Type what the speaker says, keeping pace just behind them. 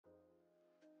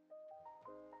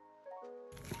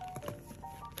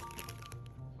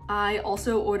I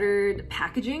also ordered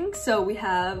packaging, so we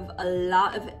have a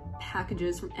lot of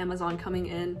packages from Amazon coming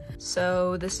in.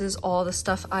 So this is all the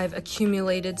stuff I've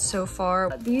accumulated so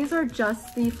far. These are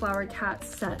just the Flower Cat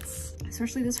sets,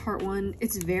 especially this heart one.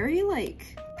 It's very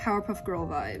like Powerpuff Girl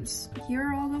vibes. Here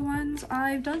are all the ones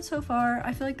I've done so far.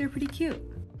 I feel like they're pretty cute.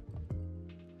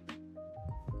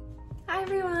 Hi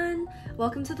everyone,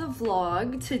 welcome to the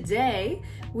vlog. Today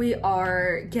we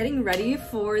are getting ready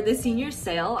for the senior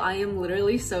sale. I am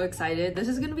literally so excited. This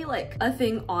is gonna be like a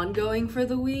thing ongoing for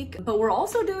the week, but we're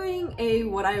also doing a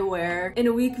what I wear in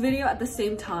a week video at the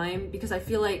same time because I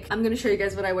feel like I'm gonna show you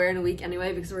guys what I wear in a week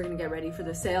anyway because we're gonna get ready for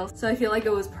the sale. So I feel like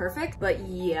it was perfect. But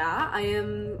yeah, I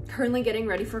am currently getting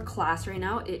ready for class right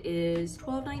now. It is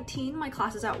 12:19, my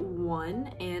class is at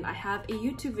 1 and I have a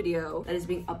YouTube video that is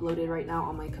being uploaded right now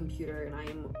on my computer and I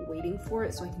am waiting for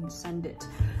it so I can send it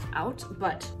out.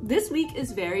 But this week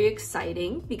is very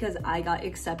exciting because I got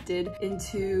accepted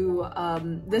into,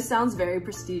 this sounds very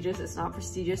prestigious, it's not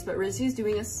prestigious, but RISD is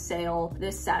doing a sale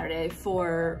this Saturday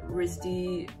for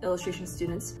RISD illustration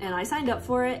students and I signed up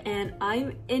for it and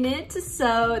I'm in it.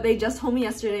 So they just told me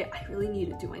yesterday, I really need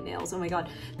to do my nails, oh my god.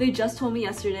 They just told me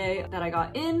yesterday that I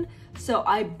got in. So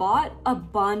I bought a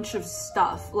bunch of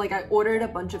stuff. Like I ordered a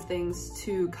bunch of things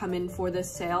to come in for this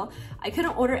sale. I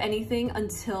couldn't order anything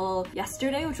until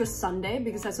yesterday, which was Sunday,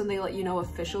 because that's when they let you know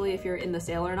officially if you're in the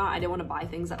sale or not. I didn't want to buy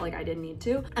things that like I didn't need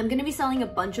to. I'm gonna be selling a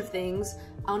bunch of things.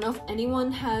 I don't know if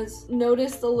anyone has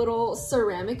noticed the little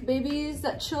ceramic babies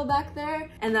that chill back there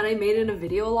and that I made in a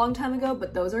video a long time ago,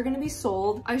 but those are gonna be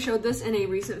sold. I showed this in a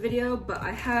recent video, but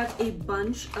I have a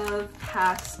bunch of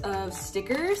packs of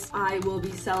stickers I will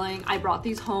be selling. I brought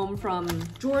these home from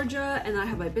Georgia and I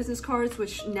have my business cards,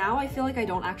 which now I feel like I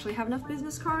don't actually have enough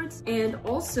business cards. And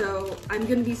also I'm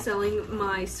gonna be selling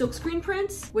my silkscreen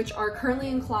prints, which are currently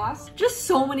in class. Just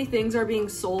so many things are being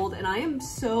sold and I am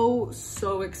so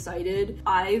excited.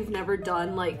 I've never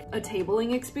done like a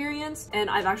tabling experience and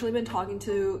I've actually been talking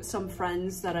to some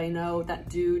friends that I know that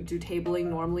do tabling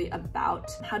normally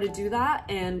about how to do that,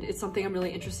 and it's something I'm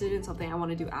really interested in, something I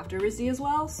want to do after RISD as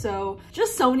well. So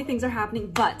just so many things are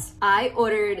happening. But I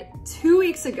ordered 2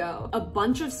 weeks ago a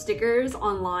bunch of stickers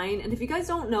online, and if you guys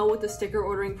don't know what the sticker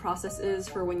ordering process is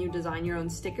for when you design your own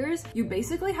stickers, you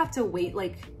basically have to wait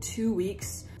like 2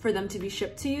 weeks for them to be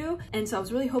shipped to you. And so I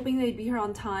was really hoping they'd be here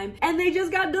on time and they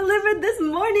just got delivered this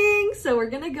morning. So we're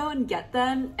gonna go and get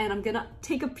them and I'm gonna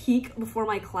take a peek before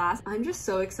my class. I'm just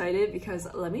so excited because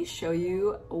let me show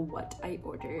you what I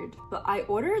ordered. But I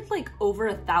ordered like over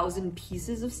 1,000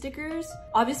 pieces of stickers.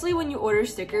 Obviously when you order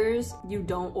stickers, you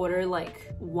don't order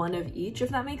like one of each, if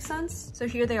that makes sense. So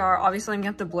here they are. Obviously I'm gonna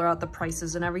have to blur out the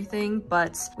prices and everything,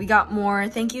 but we got more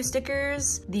thank you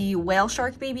stickers. The whale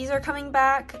shark babies are coming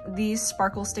back. These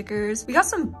sparkle stickers. We got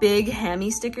some big hammy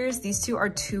stickers. These two are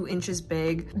 2 inches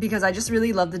big because I just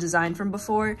really love the design from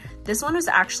before. This one was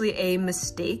actually a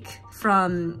mistake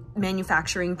from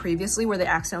manufacturing previously where they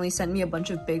accidentally sent me a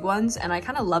bunch of big ones and I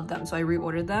kind of love them, so I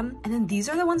reordered them. And then these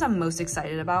are the ones I'm most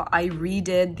excited about. I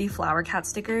redid the Flower Cat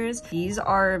stickers. These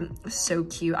are so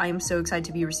cute. I am so excited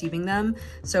to be receiving them.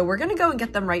 So we're gonna go and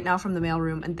get them right now from the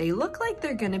mailroom and they look like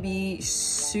they're gonna be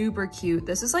super cute.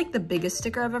 This is like the biggest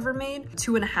sticker I've ever made,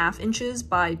 2.5 inches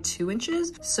by 2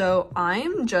 inches. So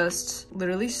I'm just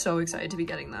literally so excited to be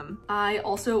getting them. I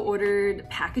also ordered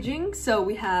packaging. So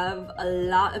we have a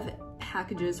lot of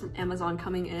packages from Amazon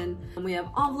coming in. And we have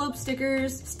envelope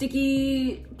stickers,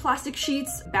 sticky plastic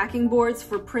sheets, backing boards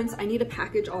for prints. I need to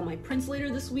package all my prints later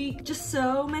this week. Just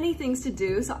so many things to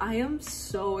do. So I am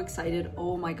so excited.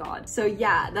 Oh my god. So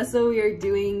yeah, that's what we are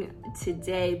doing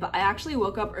today. But I actually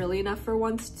woke up early enough for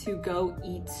once to go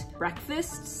eat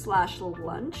breakfast slash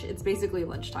lunch. It's basically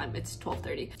lunchtime. It's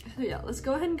 12:30. So yeah, let's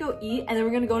go ahead and go eat. And then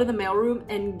we're gonna go to the mailroom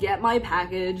and get my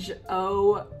package.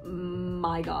 Oh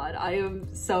my god, I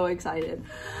am so excited.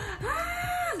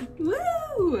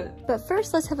 Woo! But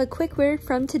first, let's have a quick word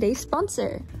from today's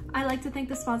sponsor. I'd like to thank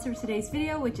the sponsor of today's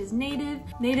video, which is Native.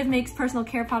 Native makes personal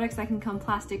care products that can come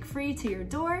plastic free to your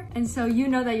door. And so you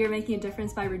know that you're making a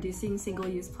difference by reducing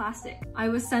single-use plastic. I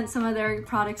was sent some of their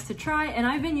products to try and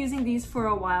I've been using these for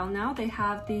a while now. They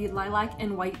have the lilac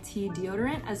and white tea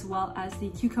deodorant as well as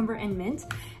the cucumber and mint.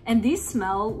 And these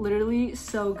smell literally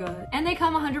so good. And they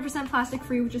come 100% plastic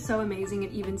free, which is so amazing.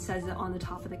 It even says it on the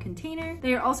top of the container.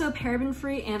 They are also paraben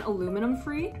free and aluminum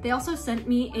free. They also sent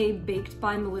me a Baked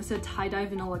by Melissa tie-dye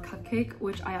vanilla cupcake,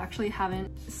 which I actually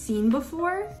haven't seen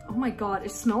before. Oh my god, it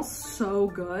smells so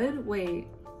good. Wait,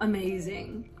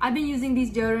 amazing. I've been using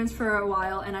these deodorants for a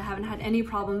while and I haven't had any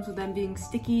problems with them being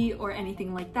sticky or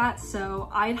anything like that, so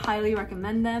I'd highly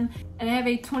recommend them. And they have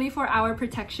a 24-hour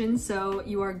protection, so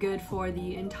you are good for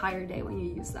the entire day when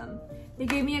you use them. They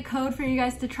gave me a code for you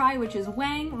guys to try, which is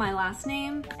Weng, my last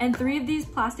name, and 3 of these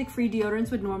plastic-free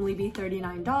deodorants would normally be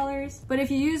 $39. But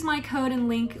if you use my code and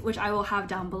link, which I will have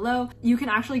down below, you can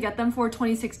actually get them for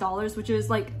 $26, which is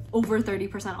like over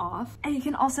 30% off. And you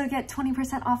can also get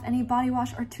 20% off any body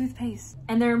wash or toothpaste.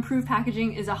 And their improved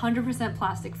packaging is 100%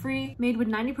 plastic-free, made with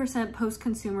 90%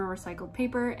 post-consumer recycled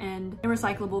paper and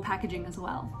recyclable packaging as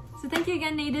well. So thank you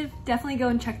again, Native. Definitely go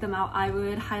and check them out. I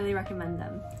would highly recommend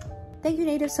them. Thank you,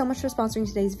 Native, so much for sponsoring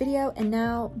today's video, and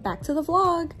now back to the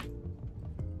vlog.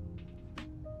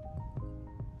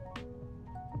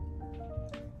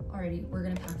 Alrighty, we're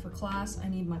gonna pack for class. I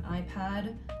need my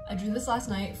iPad. I drew this last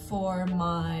night for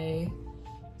my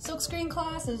silkscreen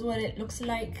class, is what it looks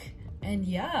like. And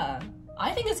yeah,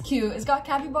 I think it's cute. It's got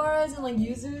capybaras and like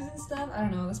yuzus and stuff. I don't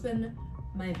know, it's been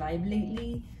my vibe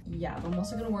lately. Yeah, but I'm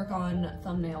also gonna work on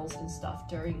thumbnails and stuff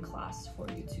during class for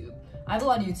YouTube. I have a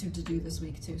lot of YouTube to do this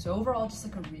week too, so overall just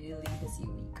like a really busy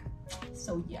week.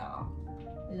 So yeah,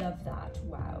 love that.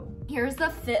 Wow. Here's the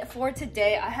fit for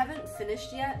today. I haven't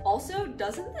finished yet. Also,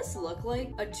 doesn't this look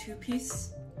like a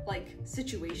two-piece like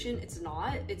situation? It's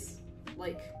not. It's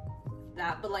like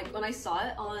that, but like when I saw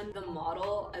it on the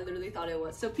model, I literally thought it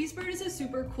was. So Peacebird is a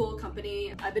super cool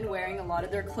company. I've been wearing a lot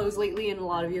of their clothes lately and a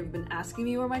lot of you have been asking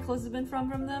me where my clothes have been from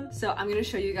them. So I'm gonna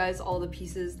show you guys all the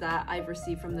pieces that I've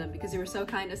received from them because they were so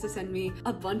kind as to send me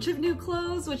a bunch of new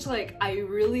clothes, which like I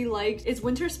really liked. It's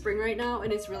winter spring right now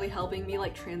and it's really helping me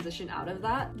like transition out of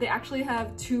that. They actually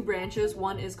have 2 branches.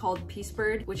 One is called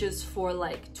Peacebird, which is for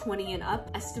like 20 and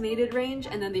up estimated range,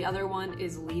 and then the other one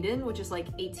is Lead-In, which is like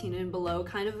 18 and below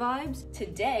kind of vibes.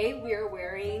 Today we are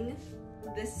wearing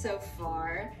this so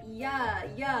far.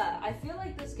 Yeah, I feel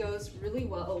like this goes really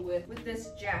well with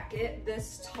this jacket.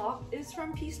 This top is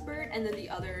from Peacebird and then the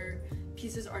other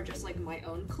pieces are just like my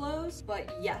own clothes. But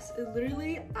yes, it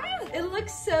literally, it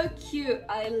looks so cute.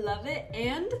 I love it.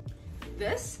 And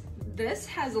this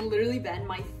has literally been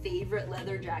my favorite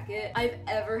leather jacket I've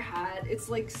ever had. It's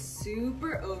like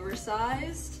super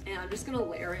oversized and I'm just gonna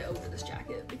layer it over this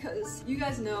jacket because you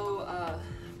guys know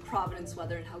Providence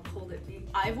weather and how cold it be.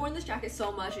 I've worn this jacket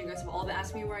so much and you guys have all been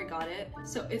asking me where I got it.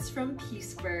 So it's from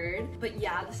Peacebird. But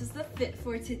yeah, this is the fit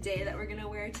for today that we're gonna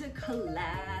wear to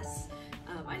class.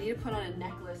 I need to put on a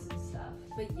necklace and stuff.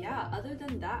 But yeah, other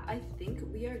than that, I think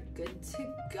we are good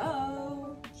to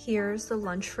go. Here's the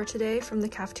lunch for today from the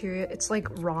cafeteria. It's like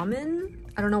ramen.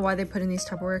 I don't know why they put in these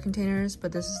Tupperware containers,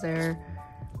 but this is their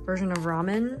version of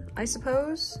ramen, I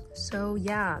suppose. So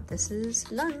yeah, this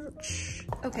is lunch.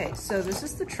 Okay, so this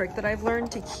is the trick that I've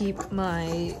learned to keep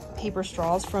my paper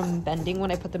straws from bending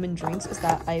when I put them in drinks, is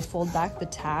that I fold back the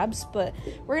tabs. But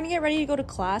we're gonna get ready to go to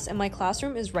class and my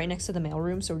classroom is right next to the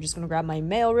mailroom, so we're just gonna grab my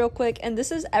mail real quick. And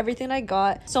this is everything I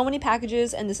got. So many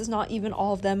packages, and this is not even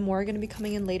all of them. More are gonna be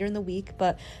coming in later in the week,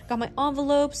 but got my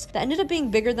envelopes that ended up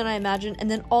being bigger than I imagined, and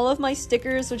then all of my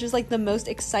stickers, which is like the most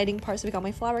exciting part. So we got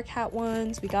my flower cat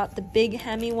ones, we got the big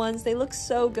Hemi ones. They look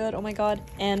so good, oh my god.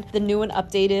 And the new and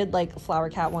updated like flower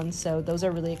cat ones, so those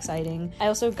are really exciting. I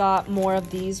also got more of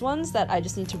these ones that I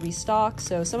just need to restock.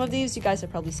 So some of these you guys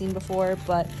have probably seen before,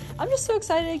 but I'm just so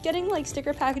excited. Getting like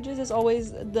sticker packages is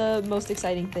always the most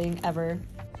exciting thing ever.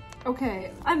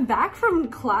 Okay, I'm back from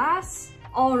class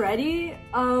already.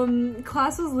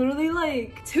 Class was literally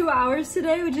like 2 hours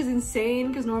today, which is insane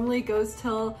because normally it goes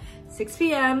till 6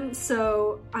 p.m.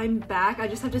 So I'm back. I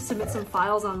just have to submit some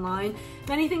files online.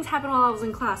 Many things happened while I was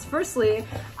in class. Firstly,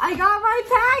 I got my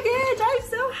package. I'm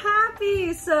so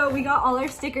happy. So we got all our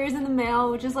stickers in the mail,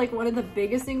 which is like one of the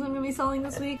biggest things I'm gonna be selling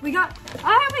this week. We got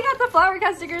the flower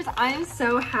cat stickers. I am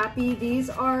so happy. These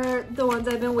are the ones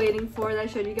I've been waiting for that I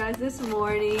showed you guys this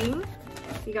morning.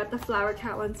 We got the flower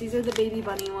cat ones. These are the baby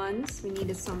bunny ones. We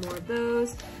needed some more of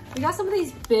those. We got some of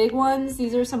these big ones.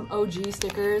 These are some OG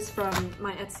stickers from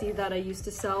my Etsy that I used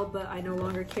to sell, but I no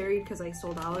longer carry because I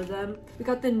sold out of them. We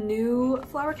got the new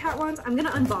flower cat ones. I'm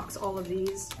gonna unbox all of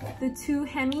these. The 2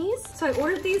 Hemis. So I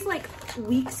ordered these like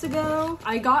weeks ago.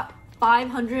 I got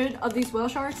 500 of these whale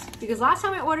sharks because last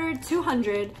time I ordered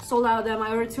 200, sold out of them.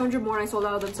 I ordered 200 more and I sold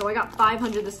out of them. So I got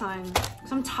 500 this time.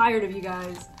 So I'm tired of you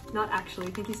guys. Not actually,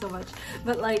 thank you so much.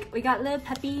 But like, we got little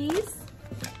puppies.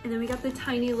 And then we got the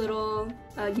tiny little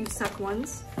You Suck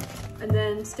ones. And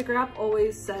then Sticker App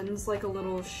always sends like a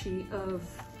little sheet of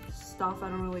stuff, I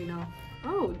don't really know.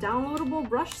 Oh, downloadable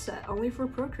brush set, only for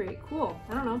Procreate, cool,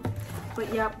 I don't know.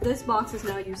 But yeah, this box is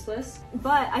now useless.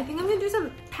 But I think I'm gonna do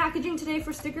some packaging today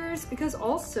for stickers because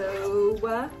also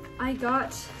I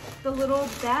got the little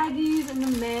baggies in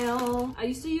the mail. I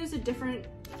used to use a different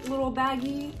little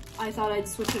baggie. I thought I'd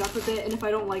switch it up a bit, and if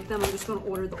I don't like them, I'm just gonna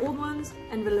order the old ones.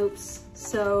 Envelopes.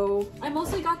 So I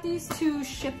mostly got these to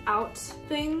ship out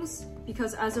things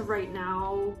because as of right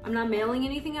now, I'm not mailing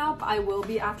anything out, but I will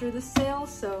be after this sale.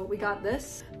 So we got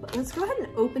this. But let's go ahead and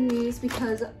open these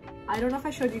because I don't know if I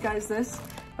showed you guys this,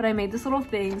 but I made this little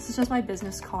thing. This is just my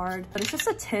business card, but it's just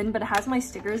a tin, but it has my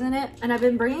stickers in it. And I've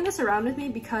been bringing this around with me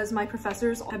because my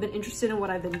professors have been interested in what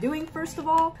I've been doing, first of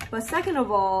all. But second of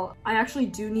all, I actually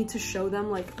do need to show them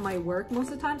like my work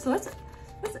most of the time. So let's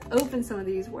open some of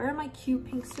these. Where are my cute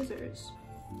pink scissors?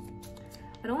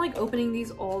 I don't like opening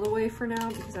these all the way for now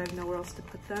because I have nowhere else to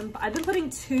put them. But I've been putting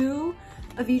 2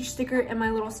 of each sticker in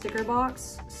my little sticker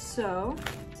box. So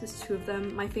this is 2 of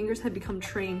them. My fingers have become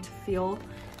trained to feel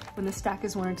when the stack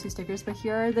is 1 or 2 stickers, but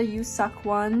here are the You Suck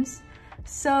ones.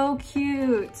 So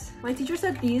cute. My teacher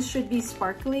said these should be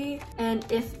sparkly, and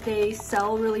if they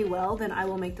sell really well, then I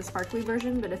will make the sparkly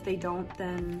version, but if they don't,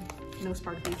 then no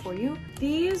sparkly for you.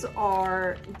 These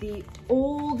are the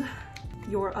old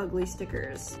You're Ugly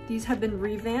stickers. These have been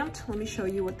revamped. Let me show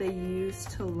you what they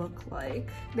used to look like.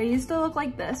 They used to look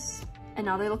like this, and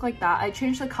now they look like that. I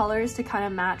changed the colors to kind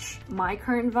of match my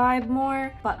current vibe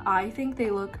more, but I think they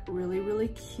look really, really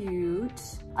cute.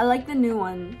 I like the new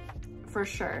one for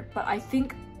sure, but I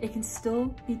think it can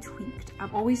still be tweaked.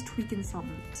 I'm always tweaking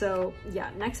something. So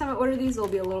yeah, next time I order these, it'll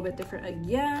be a little bit different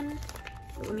again.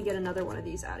 But let me get another one of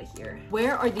these out of here.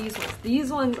 Where are these ones?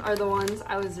 These ones are the ones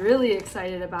I was really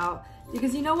excited about.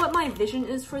 Because you know what my vision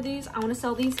is for these? I want to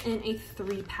sell these in a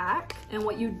 3-pack. And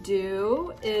what you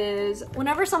do is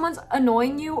whenever someone's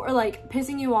annoying you or like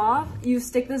pissing you off, you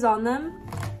stick this on them.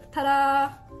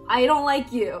 Ta-da! I don't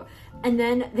like you. And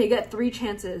then they get 3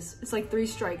 chances. It's like 3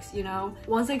 strikes, you know?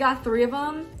 Once they got 3 of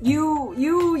them,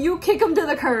 you kick them to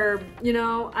the curb, you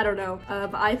know? I don't know.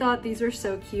 But I thought these were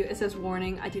so cute. It says,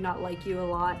 warning, I do not like you a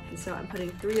lot. And so I'm putting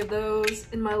 3 of those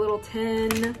in my little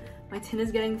tin. My tin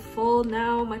is getting full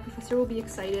now. My professor will be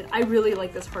excited. I really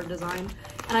like this heart design.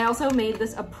 And I also made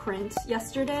this a print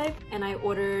yesterday, and I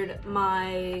ordered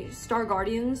my Star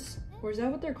Guardians, or is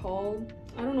that what they're called?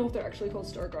 I don't know if they're actually called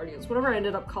Star Guardians, whatever I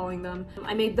ended up calling them.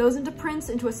 I made those into prints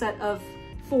into a set of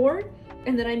 4,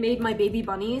 and then I made my baby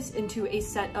bunnies into a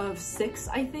set of 6,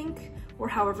 I think, or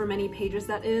however many pages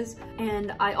that is.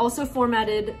 And I also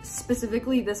formatted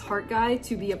specifically this heart guy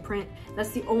to be a print. That's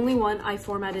the only one I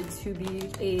formatted to be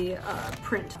a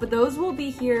print. But those will be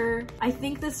here, I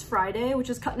think this Friday, which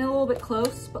is cutting it a little bit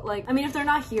close, but like, I mean, if they're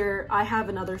not here, I have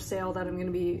another sale that I'm gonna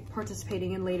be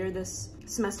participating in later this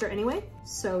semester anyway.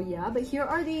 So yeah, but here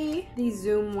are the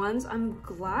Zoom ones. I'm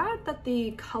glad that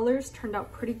the colors turned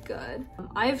out pretty good.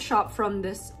 I've shopped from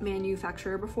this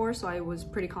manufacturer before, so I was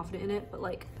pretty confident in it, but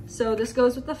like, so this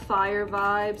goes with the fire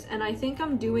vibes, and I think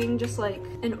I'm doing just like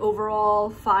an overall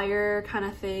fire kind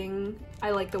of thing.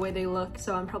 I like the way they look,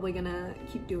 so I'm probably gonna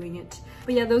keep doing it.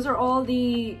 But yeah, those are all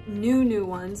the new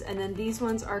ones, and then these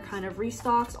ones are kind of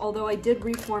restocks, although I did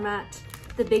reformat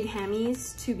the big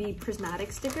hammies to be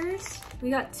prismatic stickers. We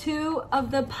got 2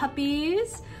 of the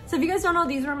puppies. So if you guys don't know,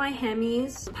 these were my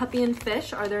hammies. Puppy and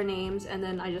Fish are their names, and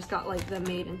then I just got like them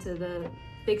made into the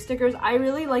big stickers. I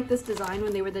really like this design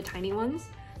when they were the tiny ones,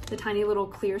 the tiny little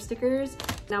clear stickers.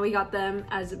 Now we got them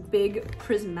as big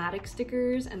prismatic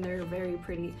stickers, and they're very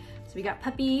pretty. So we got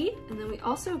Puppy, and then we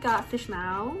also got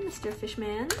Fishmow, Mr.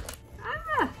 Fishman.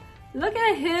 Ah! Look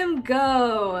at him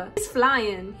go. He's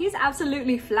flying. He's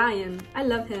absolutely flying. I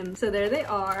love him. So there they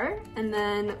are. And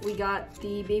then we got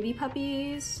the baby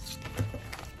puppies.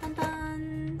 Dun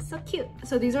dun. So cute.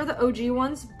 So these are the OG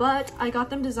ones, but I got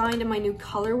them designed in my new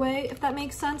colorway, if that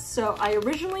makes sense. So I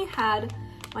originally had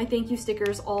my thank you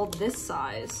stickers all this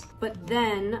size, but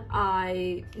then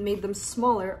I made them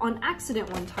smaller on accident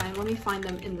one time. Let me find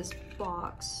them in this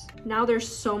box. Now there's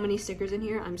so many stickers in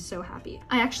here. I'm so happy.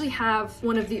 I actually have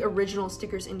one of the original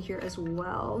stickers in here as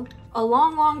well. A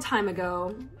long time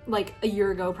ago, like a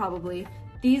year ago probably,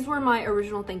 these were my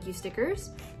original thank you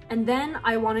stickers. And then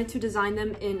I wanted to design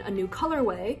them in a new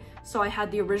colorway. So I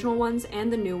had the original ones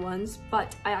and the new ones,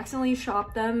 but I accidentally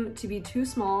shopped them to be too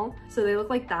small. So they look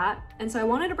like that. And so I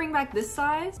wanted to bring back this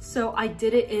size. So I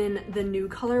did it in the new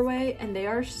colorway, and they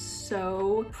are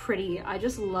so pretty. I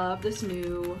just love this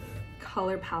new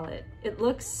color palette. It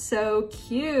looks so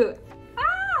cute.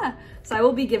 Ah! So I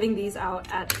will be giving these out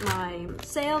at my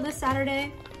sale this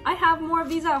Saturday. I have more of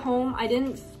these at home. I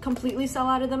didn't completely sell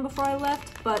out of them before I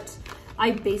left, but I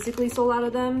basically sold out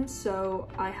of them, so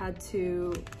I had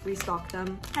to restock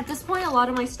them. At this point, a lot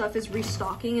of my stuff is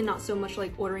restocking and not so much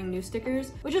like ordering new stickers,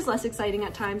 which is less exciting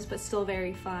at times, but still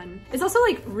very fun. It's also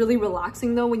like really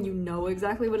relaxing though when you know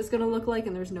exactly what it's gonna look like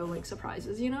and there's no like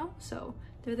surprises, you know? So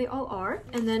there they all are.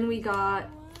 And then we got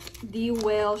the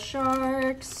whale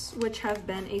sharks, which have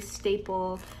been a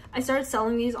staple. I started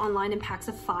selling these online in packs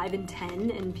of 5 and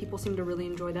 10, and people seem to really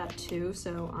enjoy that too,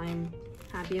 so I'm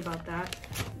happy about that.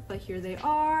 But here they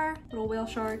are, little whale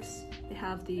sharks. They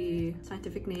have the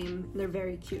scientific name, and they're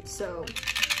very cute. So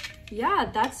yeah,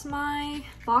 that's my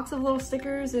box of little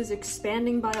stickers is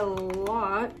expanding by a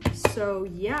lot. So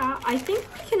yeah, I think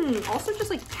I can also just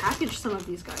like package some of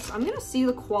these guys. I'm gonna see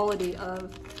the quality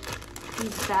of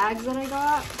these bags that I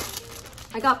got.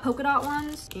 I got polka dot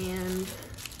ones, and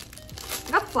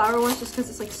I got flower ones just because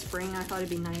it's like spring. I thought it'd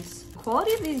be nice. The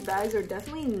quality of these bags are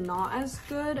definitely not as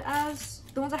good as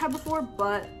the ones I had before,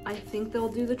 but I think they'll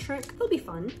do the trick. They'll be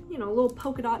fun. You know, a little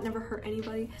polka dot never hurt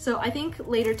anybody. So I think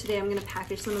later today I'm gonna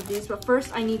package some of these, but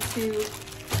first I need to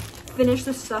finish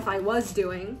the stuff I was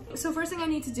doing. So first thing I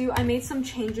need to do, I made some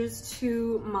changes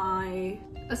to my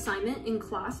assignment in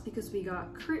class because we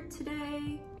got crit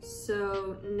today.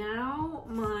 So now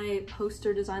my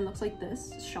poster design looks like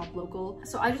this, shop local.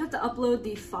 So I just have to upload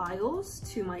the files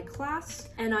to my class.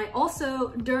 And I also,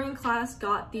 during class,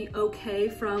 got the okay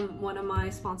from one of my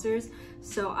sponsors.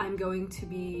 So I'm going to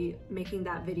be making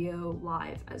that video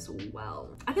live as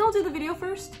well. I think I'll do the video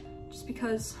first, just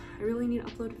because I really need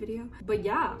to upload a video. But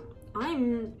yeah,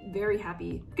 I'm very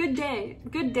happy. Good day,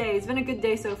 good day. It's been a good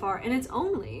day so far, and it's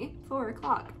only 4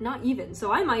 o'clock, not even.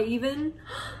 So I might even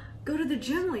go to the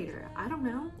gym later. I don't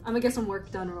know. I'm gonna get some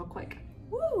work done real quick.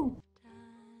 Woo!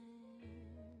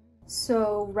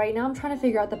 So right now I'm trying to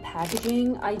figure out the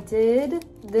packaging. I did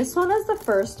this one as the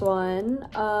first one.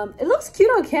 It looks cute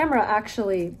on camera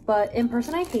actually, but in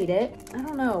person I hate it. I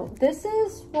don't know. This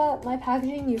is what my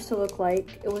packaging used to look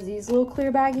like. It was these little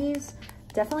clear baggies.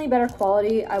 Definitely better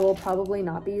quality. I will probably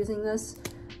not be using this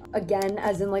again,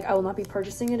 as in like I will not be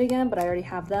purchasing it again, but I already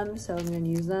have them, so I'm gonna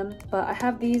use them. But I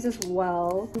have these as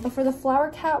well. But for the flower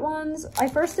cat ones, I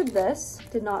first did this.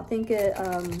 Did not think it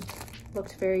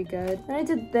looked very good. Then I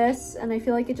did this, and I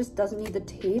feel like it just doesn't need the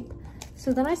tape.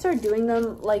 So then I started doing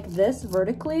them like this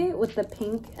vertically with the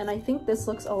pink, and I think this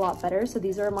looks a lot better. So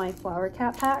these are my flower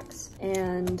cat packs,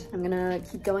 and I'm gonna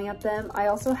keep going at them. I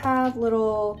also have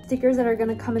little stickers that are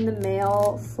gonna come in the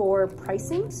mail for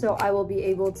pricing, so I will be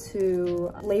able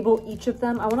to label each of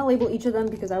them. I wanna label each of them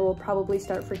because I will probably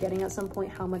start forgetting at some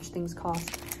point how much things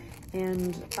cost,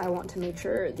 and I want to make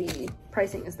sure the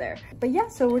pricing is there. But yeah,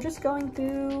 so we're just going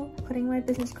through putting my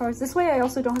business cards. This way I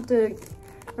also don't have to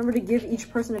remember to give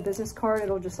each person a business card.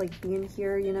 It'll just like be in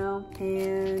here, you know,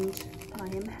 and I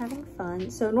am having fun.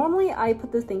 So normally I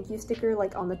put the thank you sticker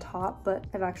like on the top, but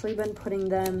I've actually been putting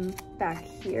them back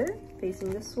here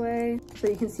facing this way so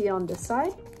you can see it on this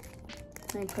side.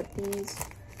 And I put these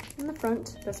in the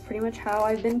front. That's pretty much how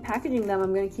I've been packaging them.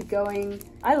 I'm gonna keep going.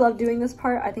 I love doing this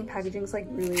part. I think packaging is like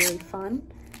really fun.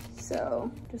 So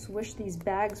just wish these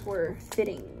bags were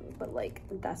fitting, but like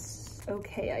that's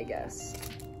okay, I guess.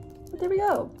 But there we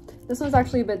go. This one's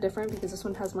actually a bit different because this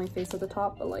one has my face at the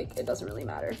top, but like it doesn't really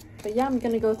matter. But yeah, I'm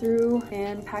gonna go through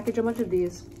and package a bunch of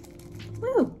these.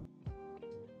 Woo!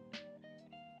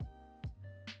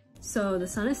 So the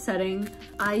sun is setting.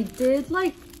 I did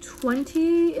like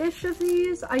 20-ish of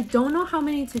these. I don't know how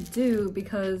many to do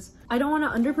because I don't want to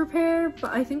under-prepare,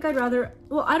 but I think I'd rather,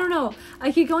 well, I don't know. I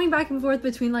keep going back and forth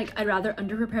between like, I'd rather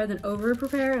under-prepare than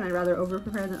over-prepare, and I'd rather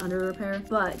over-prepare than under-prepare.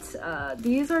 But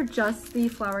these are just the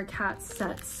flower cat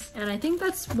sets. And I think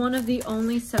that's one of the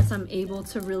only sets I'm able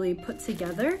to really put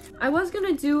together. I was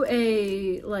gonna do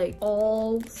a like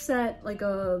all set, like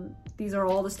a these are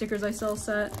all the stickers I sell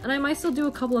set, and I might still do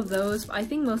a couple of those, but I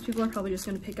think most people are probably just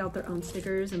gonna pick out their own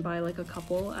stickers and buy like a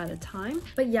couple at a time.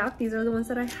 But yeah, these are the ones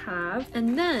that I have.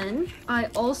 And then I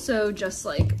also just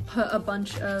like put a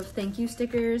bunch of thank you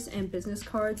stickers and business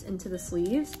cards into the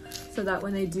sleeves so that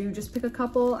when they do just pick a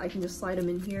couple, I can just slide them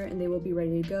in here and they will be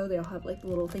ready to go. They all have like the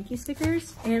little thank you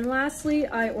stickers. And lastly,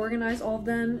 I organized all of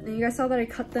them, and you guys saw that I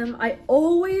cut them. I've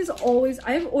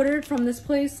ordered from this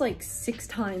place like 6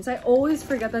 times. I always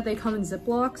forget that they come in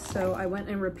Ziplocs, so I went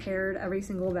and repaired every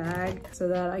single bag so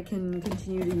that I can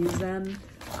continue to use them.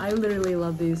 I literally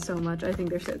love these so much. I think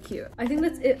they're so cute. I think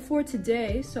that's it for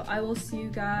today, so I will see you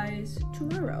guys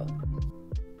tomorrow.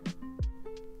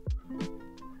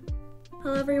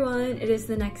 Hello everyone, it is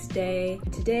the next day.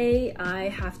 Today I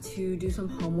have to do some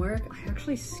homework. I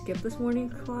actually skipped this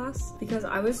morning's class because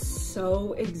I was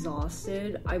so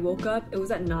exhausted. I woke up, it was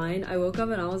at 9. I woke up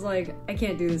and I was like, I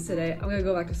can't do this today. I'm gonna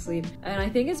go back to sleep. And I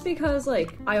think it's because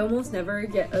like I almost never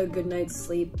get a good night's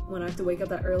sleep when I have to wake up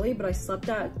that early, but I slept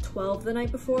at 12 the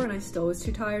night before and I still was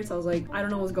too tired. So I was like, I don't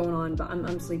know what's going on, but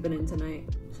I'm sleeping in tonight.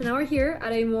 So now we're here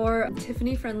at a more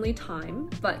Tiffany friendly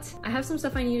time, but I have some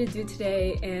stuff I need to do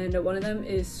today, and one of them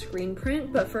is screen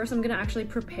print. But first I'm gonna actually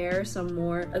prepare some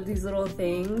more of these little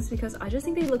things because I just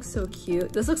think they look so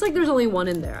cute. This looks like there's only one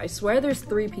in there. I swear there's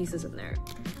 3 pieces in there.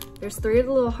 There's 3 of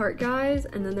the little heart guys,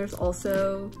 and then there's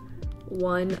also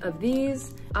one of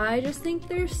these. I just think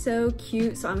they're so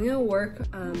cute, so I'm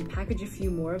gonna package a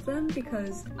few more of them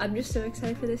because I'm just so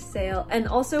excited for this sale. And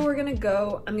also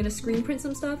I'm gonna screen print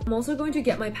some stuff. I'm also going to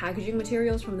get my packaging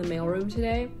materials from the mailroom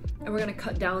today, and we're gonna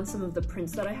cut down some of the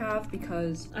prints that I have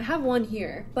because I have one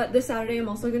here. But this Saturday I'm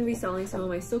also gonna be selling some of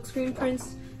my silk screen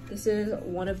prints. This is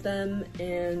one of them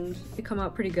and they come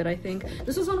out pretty good, I think.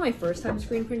 This was one of my first time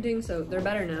screen printing, so they're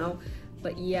better now.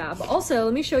 But yeah, but also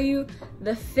let me show you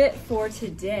the fit for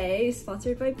today,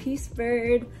 sponsored by Peace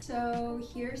Bird. So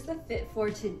here's the fit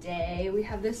for today. We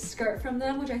have this skirt from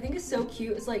them, which I think is so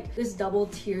cute. It's like this double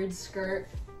tiered skirt,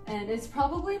 and it's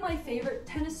probably my favorite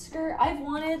tennis skirt. I've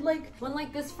wanted like one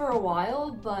like this for a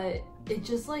while, but it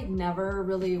just like never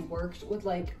really worked with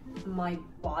like my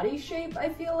body shape, I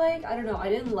feel like. I don't know, I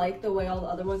didn't like the way all the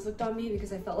other ones looked on me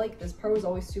because I felt like this part was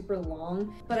always super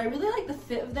long, but I really like the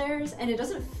fit of theirs, and it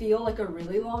doesn't feel like a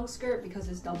really long skirt because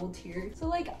it's double tiered. So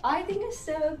like, I think it's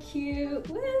so cute.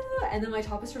 Woo! And then my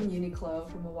top is from Uniqlo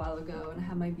from a while ago, and I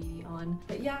have my B on.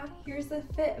 But yeah, here's the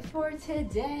fit for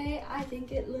today. I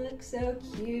think it looks so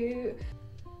cute.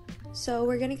 So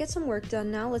we're gonna get some work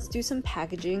done now. Let's do some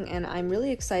packaging, and I'm really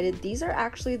excited. These are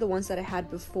actually the ones that I had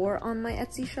before on my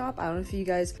Etsy shop. I don't know if you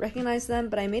guys recognize them,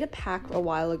 but I made a pack a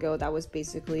while ago that was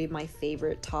basically my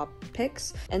favorite top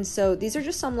picks. And so these are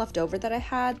just some left over that I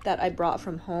had that I brought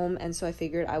from home, and so I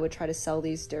figured I would try to sell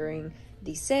these during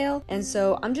the sale. And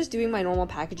so I'm just doing my normal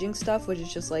packaging stuff, which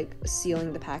is just like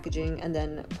sealing the packaging and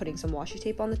then putting some washi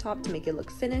tape on the top to make it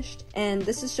look finished. And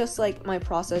this is just like my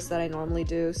process that I normally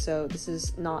do, so this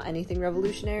is not anything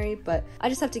revolutionary, but I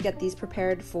just have to get these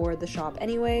prepared for the shop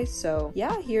anyway. So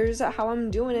yeah, here's how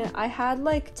I'm doing it. I had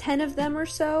like 10 of them or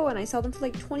so, and I sell them for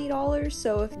like $20.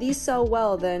 So if these sell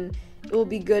well, then it will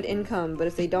be good income, but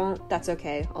if they don't, that's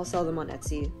okay. I'll sell them on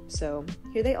Etsy. So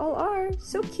here they all are,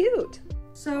 so cute.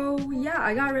 So yeah,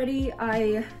 I got ready,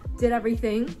 I did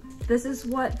everything. This is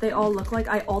what they all look like.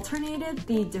 I alternated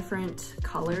the different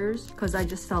colors because I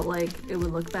just felt like it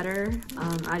would look better.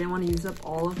 I didn't want to use up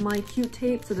all of my cute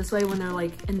tape, so this way when they're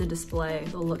like in the display,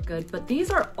 they'll look good. But these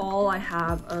are all I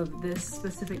have of this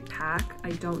specific pack. I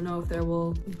don't know if there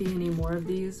will be any more of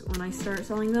these when I start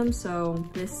selling them. So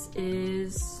this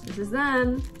is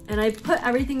them. And I put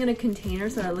everything in a container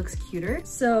so that it looks cuter.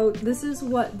 So this is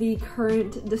what the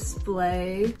current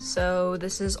display. So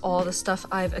this is all the stuff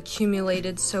I've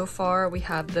accumulated so far. We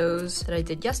have those that I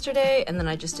did yesterday, and then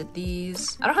I just did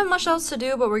these. I don't have much else to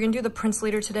do, but we're gonna do the prints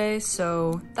later today,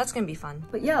 so that's gonna be fun.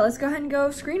 But yeah, let's go ahead and go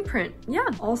screen print. Yeah,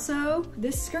 also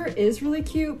this skirt is really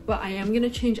cute, but I am gonna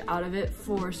change out of it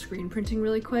for screen printing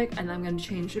really quick, and I'm gonna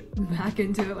change back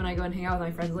into it when I go and hang out with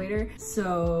my friends later.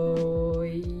 So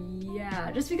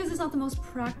yeah, just because it's not the most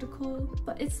practical,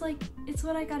 but it's like, it's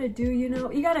what I gotta do, you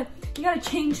know? You gotta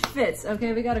change fits,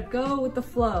 okay? We gotta go with the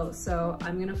flow. So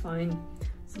I'm gonna find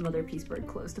some other Peace Bird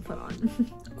clothes to put on.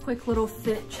 Quick little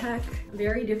fit check.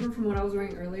 Very different from what I was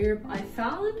wearing earlier. I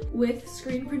found with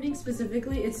screen printing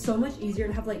specifically, it's so much easier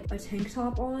to have like a tank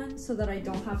top on so that I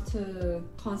don't have to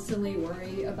constantly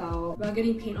worry about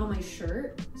getting paint on my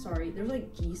shirt. Sorry, there's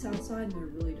like geese outside and they're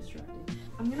really distracting.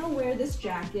 I'm gonna wear this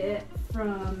jacket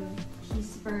from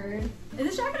Peace Bird. And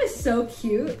this jacket is so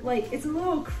cute. Like, it's a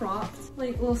little cropped,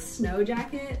 like little snow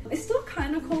jacket. It's still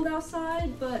kind of cold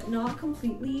outside, but not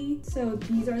completely. So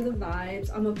these are the vibes.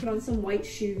 I'm gonna put on some white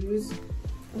shoes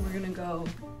and we're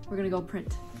gonna go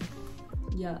print.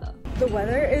 Yeah. The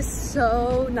weather is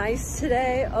so nice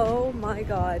today. Oh my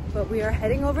God. But we are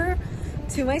heading over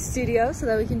to my studio so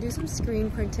that we can do some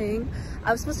screen printing.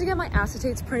 I was supposed to get my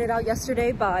acetates printed out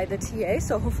yesterday by the TA,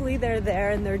 so hopefully they're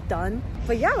there and they're done.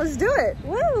 But yeah, let's do it.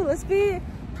 Woo, let's be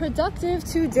productive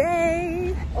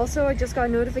today. Also, I just got a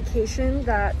notification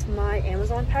that my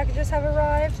Amazon packages have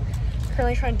arrived.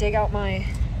 Currently trying to dig out my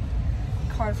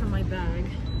card from my bag.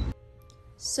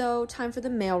 So time for the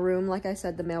mailroom. Like I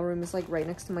said, the mailroom is like right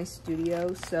next to my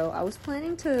studio. So I was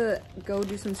planning to go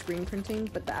do some screen printing,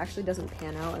 but that actually doesn't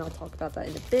pan out, and I'll talk about that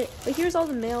in a bit. But here's all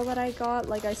the mail that I got.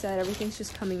 Like I said, everything's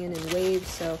just coming in waves.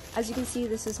 So as you can see,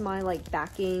 this is my like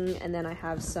backing, and then I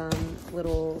have some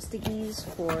little stickies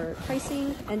for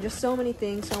pricing, and just so many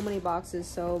things, so many boxes,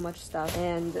 so much stuff.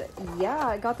 And yeah,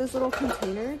 I got this little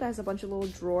container that has a bunch of little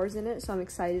drawers in it, so I'm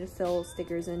excited to fill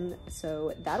stickers in,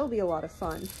 so that'll be a lot of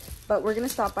fun. But we're gonna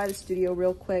stop by the studio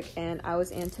real quick, and I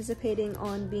was anticipating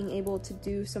on being able to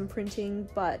do some printing,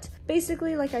 but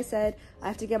basically, like I said, I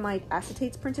have to get my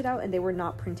acetates printed out, and they were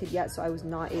not printed yet, so I was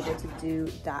not able to do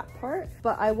that part.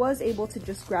 But I was able to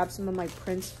just grab some of my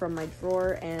prints from my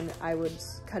drawer, and I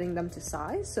was cutting them to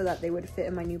size so that they would fit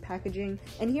in my new packaging.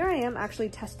 And here I am actually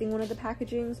testing one of the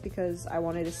packagings because I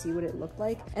wanted to see what it looked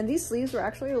like. And these sleeves were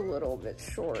actually a little bit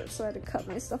short, so I had to cut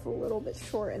my stuff a little bit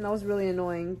short, and that was really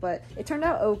annoying, but it turned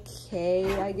out okay,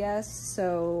 I guess.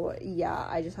 So yeah,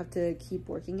 I just have to keep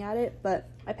working at it. But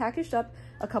I packaged up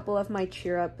a couple of my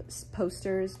cheer up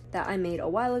posters that I made a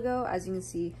while ago. As you can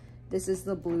see, this is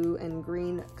the blue and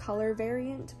green color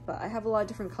variant, but I have a lot of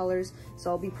different colors, so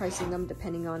I'll be pricing them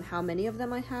depending on how many of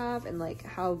them I have and like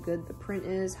how good the print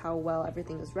is, how well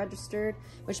everything is registered,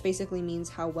 which basically means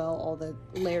how well all the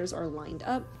layers are lined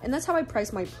up. And that's how I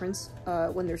price my prints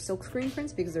when they're silkscreen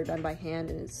prints, because they're done by hand,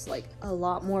 and it's like a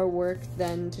lot more work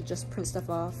than to just print stuff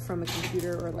off from a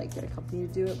computer or like get a company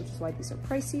to do it, which is why these are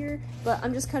pricier. But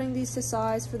I'm just cutting these to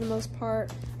size for the most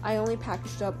part. I only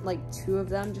packaged up like 2 of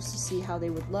them just to see how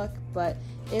they would look, but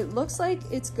it looks like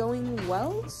it's going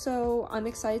well, so I'm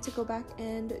excited to go back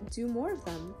and do more of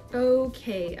them.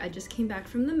 Okay, I just came back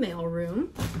from the mailroom.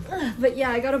 But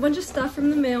yeah, I got a bunch of stuff from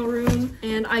the mailroom,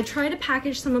 and I tried to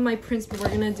package some of my prints, but we're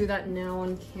gonna do that now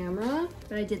on camera.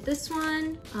 But I did this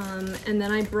one, and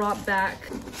then I brought back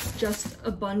just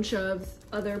a bunch of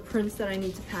other prints that I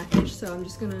need to package, so I'm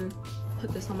just gonna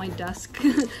put this on my desk.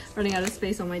 Running out of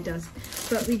space on my desk.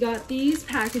 But we got these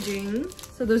packaging,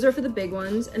 so those are for the big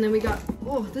ones, and then we got,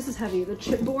 oh, this is heavy, the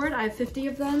chipboard. I have 50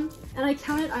 of them, and I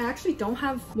counted, I actually don't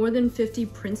have more than 50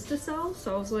 prints to sell,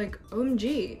 so I was like,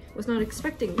 OMG, was not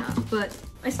expecting that. But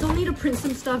I still need to print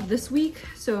some stuff this week,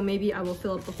 so maybe I will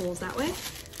fill up the holes that way.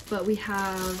 But we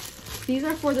have, these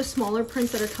are for the smaller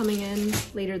prints that are coming in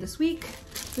later this week.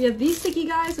 We have these sticky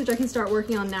guys, which I can start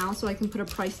working on now, so I can put a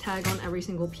price tag on every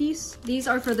single piece. These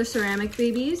are for the ceramic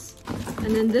babies.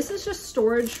 And then this is just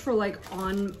storage for like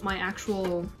on my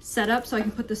actual setup, so I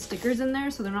can put the stickers in there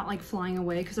so they're not like flying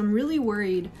away, because I'm really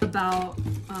worried about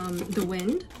the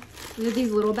wind. We have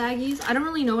these little baggies. I don't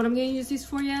really know what I'm gonna use these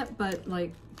for yet, but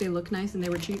like they look nice and they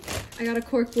were cheap. I got a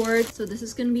cork board, so this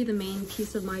is gonna be the main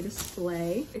piece of my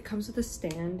display. It comes with a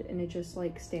stand, and it just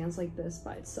like stands like this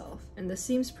by itself. And this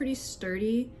seems pretty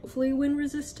sturdy, hopefully wind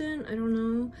resistant, I don't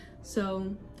know.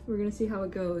 So we're gonna see how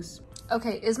it goes.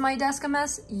 Okay, is my desk a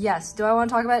mess? Yes. Do I want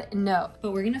to talk about it? No.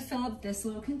 But we're gonna fill up this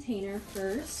little container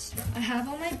first. I have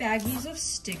all my baggies of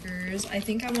stickers. I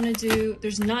think I want to do,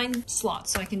 there's 9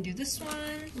 slots, so I can do this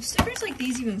one. Will stickers like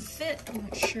these even fit? I'm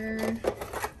not sure.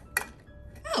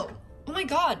 Oh my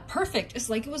god, perfect. It's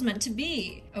like it was meant to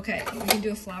be. Okay, we can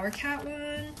do a flower cat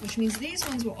one, which means these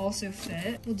ones will also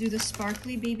fit. We'll do the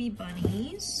sparkly baby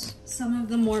bunnies. Some of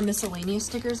the more miscellaneous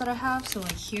stickers that I have, so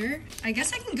like here. I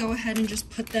guess I can go ahead and just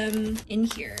put them in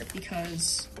here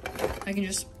because I can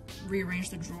just rearrange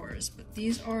the drawers. But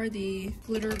these are the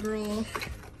glitter girl,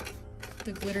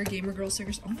 the glitter gamer girl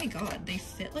stickers. Oh my god, they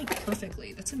fit like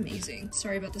perfectly. That's amazing.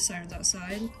 Sorry about the sirens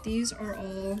outside. These are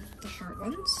all the heart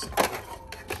ones.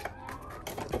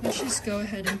 Let's just go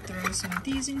ahead and throw some of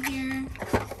these in here.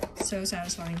 So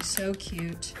satisfying, so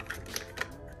cute.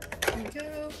 There we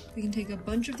go. We can take a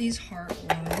bunch of these heart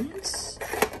ones.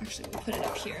 Actually, we'll put it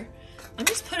up here. I'm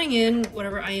just putting in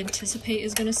whatever I anticipate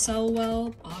is gonna sell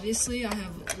well. Obviously, I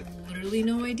have literally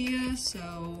no idea,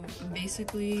 so I'm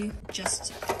basically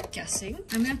just guessing.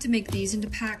 I'm gonna have to make these into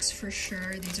packs for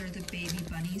sure. These are the baby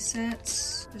bunny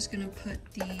sets. I'm just gonna put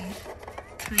the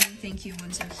tiny thank you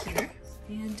ones in here.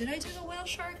 And did I do the whale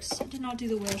sharks? I did not do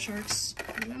the whale sharks.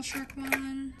 The whale shark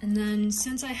one. And then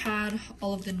since I had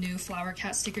all of the new flower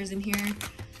cat stickers in here,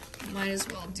 I might as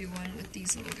well do one with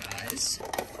these little guys.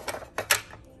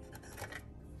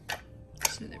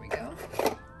 So there we go.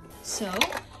 So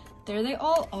there they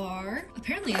all are.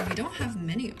 Apparently we don't have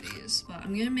many of these, but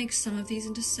I'm gonna make some of these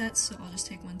into sets. So I'll just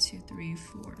take 1, 2, 3,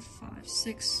 4, 5,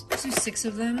 6. Let's do 6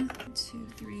 of them. 1, 2,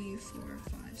 3, 4,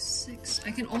 5, 6.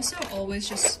 I can also always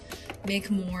just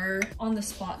make more on the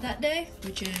spot that day,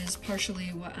 which is partially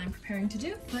what I'm preparing to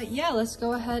do. But yeah, let's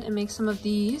go ahead and make some of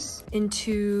these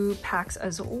into packs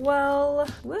as well.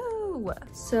 Woo!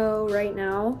 So right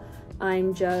now,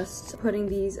 I'm just putting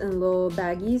these in little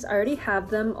baggies. I already have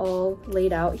them all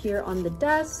laid out here on the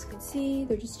desk. You can see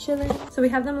they're just chilling. So we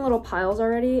have them in little piles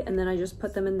already, and then I just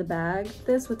put them in the bag.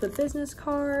 This with the business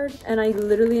card. And I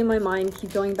literally in my mind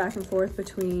keep going back and forth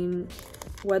between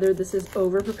whether this is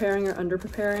over preparing or under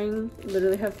preparing.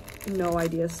 Literally have no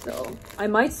idea still. I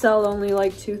might sell only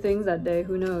like 2 things that day,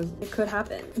 who knows? It could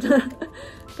happen.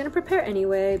 I'm gonna prepare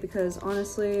anyway because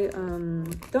honestly,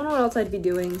 don't know what else I'd be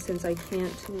doing since I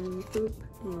can't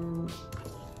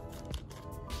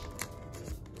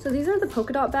So these are the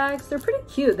polka dot bags. They're pretty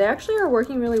cute. They actually are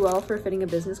working really well for fitting a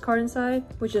business card inside,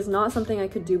 which is not something I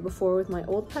could do before with my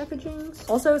old packagings.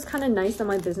 Also, it's kind of nice that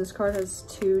my business card has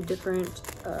 2 different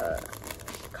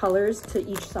colors to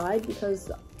each side, because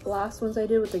the last ones I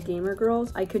did with the gamer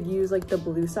girls, I could use like the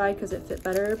blue side because it fit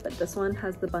better, but this one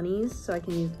has the bunnies, so I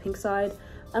can use the pink side.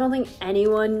 I don't think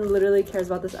anyone literally cares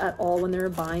about this at all when they're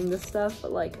buying this stuff,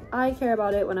 but like I care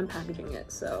about it when I'm packaging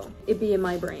it, so it'd be in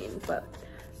my brain. But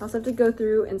I also have to go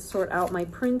through and sort out my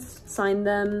prints, sign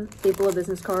them, staple a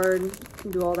business card,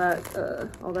 do all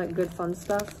that good fun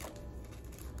stuff.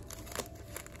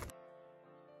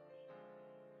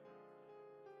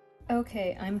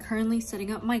 Okay, I'm currently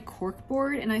setting up my cork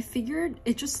board, and I figured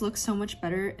it just looks so much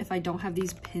better if I don't have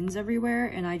these pins everywhere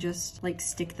and I just like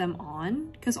stick them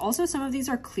on, because also some of these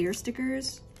are clear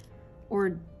stickers,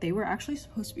 or they were actually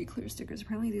supposed to be clear stickers.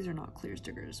 Apparently these are not clear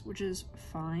stickers, which is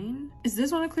fine. Is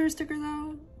this one a clear sticker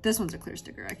though? This one's a clear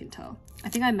sticker, I can tell. I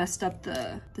think I messed up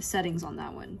the settings on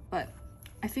that one, but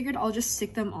I figured I'll just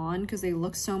stick them on because they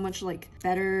look so much like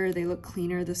better. They look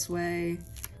cleaner this way.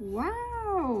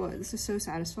 Wow, this is so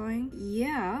satisfying.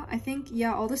 Yeah, I think,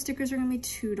 yeah, all the stickers are gonna be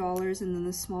 $2 and then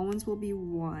the small ones will be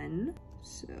 $1.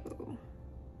 So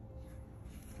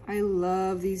I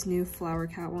love these new flower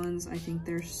cat ones. I think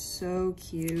they're so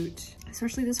cute,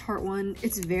 especially this heart one.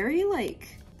 It's very like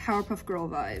Powerpuff Girl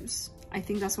vibes. I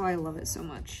think that's why I love it so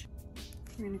much.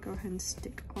 We're gonna go ahead and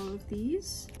stick all of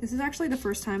these. This is actually the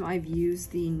first time I've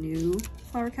used the new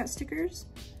flower cat stickers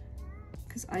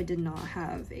because I did not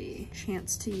have a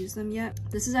chance to use them yet.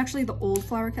 This is actually the old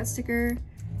flower cat sticker.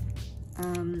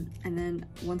 And then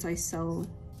once I sell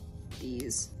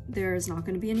these, there's not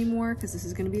going to be any more because this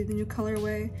is going to be the new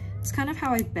colorway. It's kind of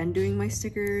how I've been doing my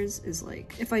stickers, is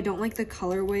like if I don't like the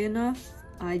colorway enough,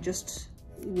 I just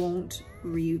won't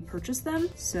repurchase them.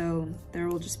 So there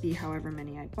will just be however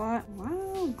many I bought.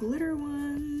 Wow, glitter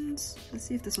ones. Let's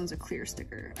see if this one's a clear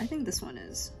sticker. I think this one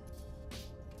is.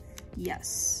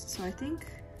 Yes, so I think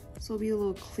this will be a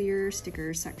little clear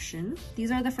sticker section.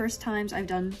 These are the first times I've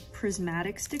done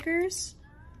prismatic stickers,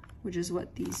 which is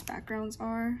what these backgrounds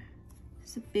are.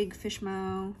 It's a big fish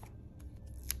mouth.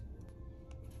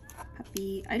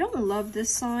 Puppy. I don't love this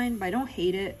sign, but I don't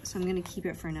hate it, so I'm gonna keep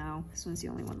it for now. This one's the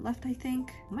only one left, I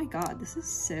think. Oh my god, this is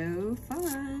so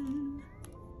fun.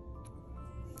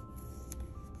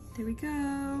 There we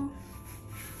go.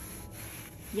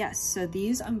 Yes, so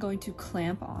these I'm going to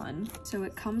clamp on. So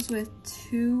it comes with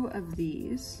 2 of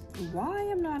these. Why,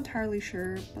 I'm not entirely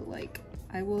sure, but like,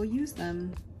 I will use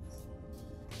them.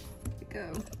 There we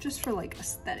go. Just for like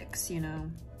aesthetics, you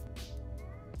know.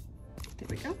 There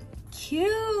we go.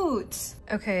 Cute!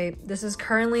 Okay, this is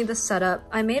currently the setup.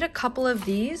 I made a couple of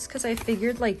these because I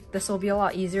figured like this will be a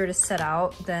lot easier to set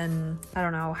out than, I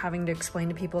don't know, having to explain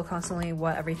to people constantly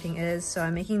what everything is. So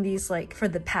I'm making these like for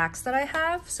the packs that I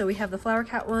have. So we have the flower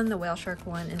cat one, the whale shark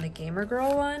one, and the gamer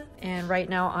girl one. And right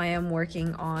now I am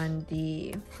working on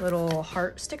the little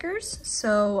heart stickers.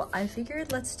 So I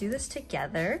figured let's do this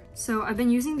together. So I've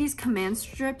been using these command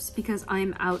strips because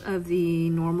I'm out of the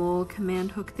normal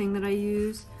command hook thing that I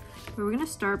use. But we're gonna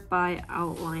start by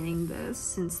outlining this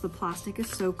since the plastic is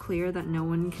so clear that no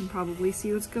one can probably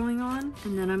see what's going on.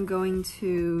 And then I'm going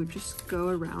to just go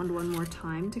around one more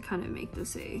time to kind of make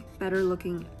this a better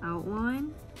looking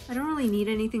outline. I don't really need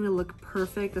anything to look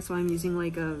perfect. That's why I'm using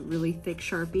like a really thick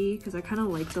Sharpie, because I kind of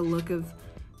like the look of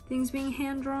things being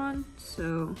hand drawn.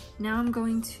 So now I'm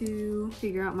going to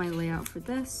figure out my layout for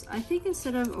this. I think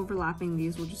instead of overlapping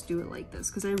these, we'll just do it like this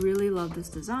because I really love this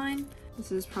design.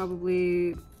 This is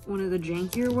probably one of the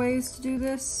jankier ways to do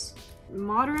this.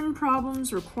 Modern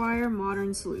problems require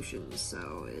modern solutions,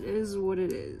 so it is what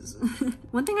it is.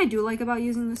 One thing I do like about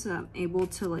using this is I'm able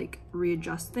to like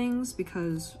readjust things,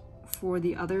 because for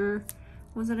the other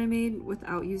ones that I made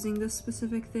without using this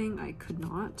specific thing, I could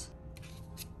not.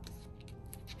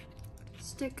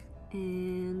 Stick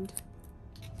and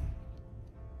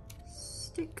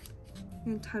stick. I'm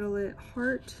gonna title it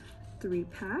Heart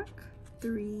 3-pack.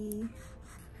 3.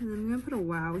 And then I'm gonna put a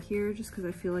wow here just because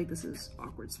I feel like this is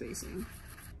awkward spacing.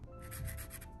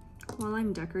 While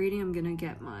I'm decorating, I'm gonna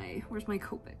get my, where's my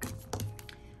Copic?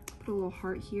 Put a little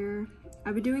heart here.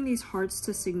 I've been doing these hearts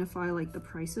to signify like the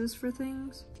prices for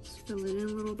things. Just fill it in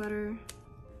a little better.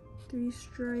 3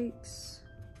 strikes.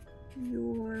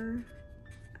 You're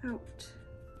out.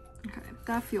 Okay,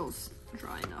 that feels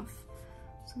dry enough.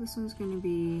 So this one's gonna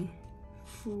be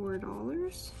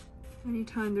 $4.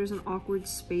 Anytime there's an awkward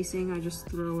spacing, I just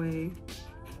throw a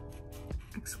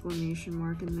exclamation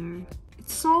mark in there. It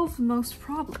solved most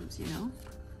problems, you know?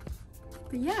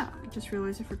 But yeah, I just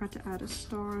realized I forgot to add a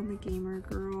star on the gamer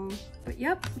girl. But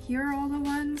yep, here are all the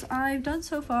ones I've done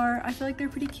so far. I feel like they're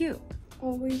pretty cute.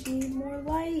 Always need more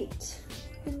light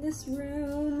in this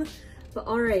room. But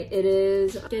all right, it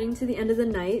is getting to the end of the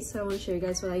night, so I want to show you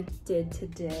guys what I did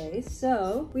today.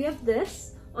 So we have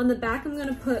this. On the back, I'm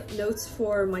gonna put notes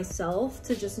for myself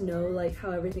to just know like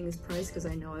how everything is priced, because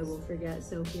I know I will forget.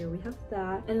 So here we have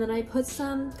that. And then I put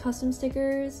some custom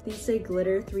stickers. These say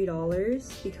glitter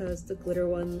 $3 because the glitter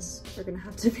ones are gonna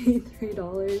have to be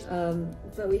 $3.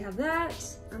 But we have that.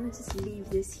 I'm gonna just leave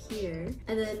this here.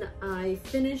 And then I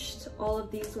finished all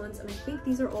of these ones, and I think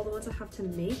these are all the ones I have to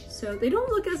make. So they don't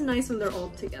look as nice when they're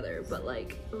all together, but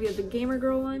like we have the gamer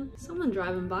girl one. Someone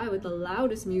driving by with the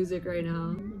loudest music right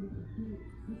now.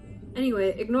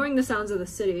 Anyway, ignoring the sounds of the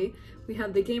city, we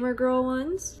have the gamer girl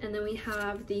ones, and then we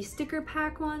have the sticker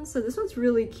pack ones. So this one's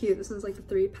really cute. This one's like a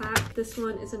 3-pack. This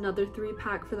one is another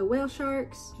 3-pack for the whale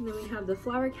sharks. And then we have the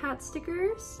flower cat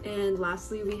stickers. And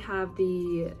lastly, we have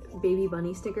the baby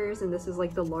bunny stickers, and this is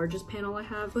like the largest panel I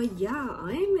have. But yeah,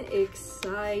 I'm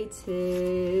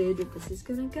excited. This is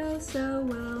gonna go so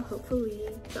well, hopefully.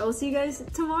 So I will see you guys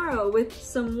tomorrow with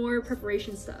some more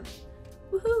preparation stuff.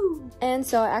 Woohoo! And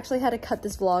so I actually had to cut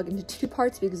this vlog into 2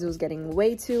 parts because it was getting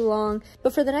way too long.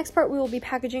 But for the next part, we will be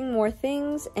packaging more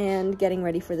things and getting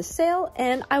ready for the sale.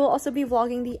 And I will also be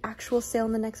vlogging the actual sale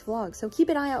in the next vlog. So keep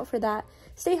an eye out for that.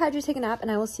 Stay hydrated, take a nap,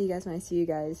 and I will see you guys when I see you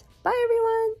guys. Bye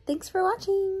everyone! Thanks for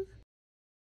watching!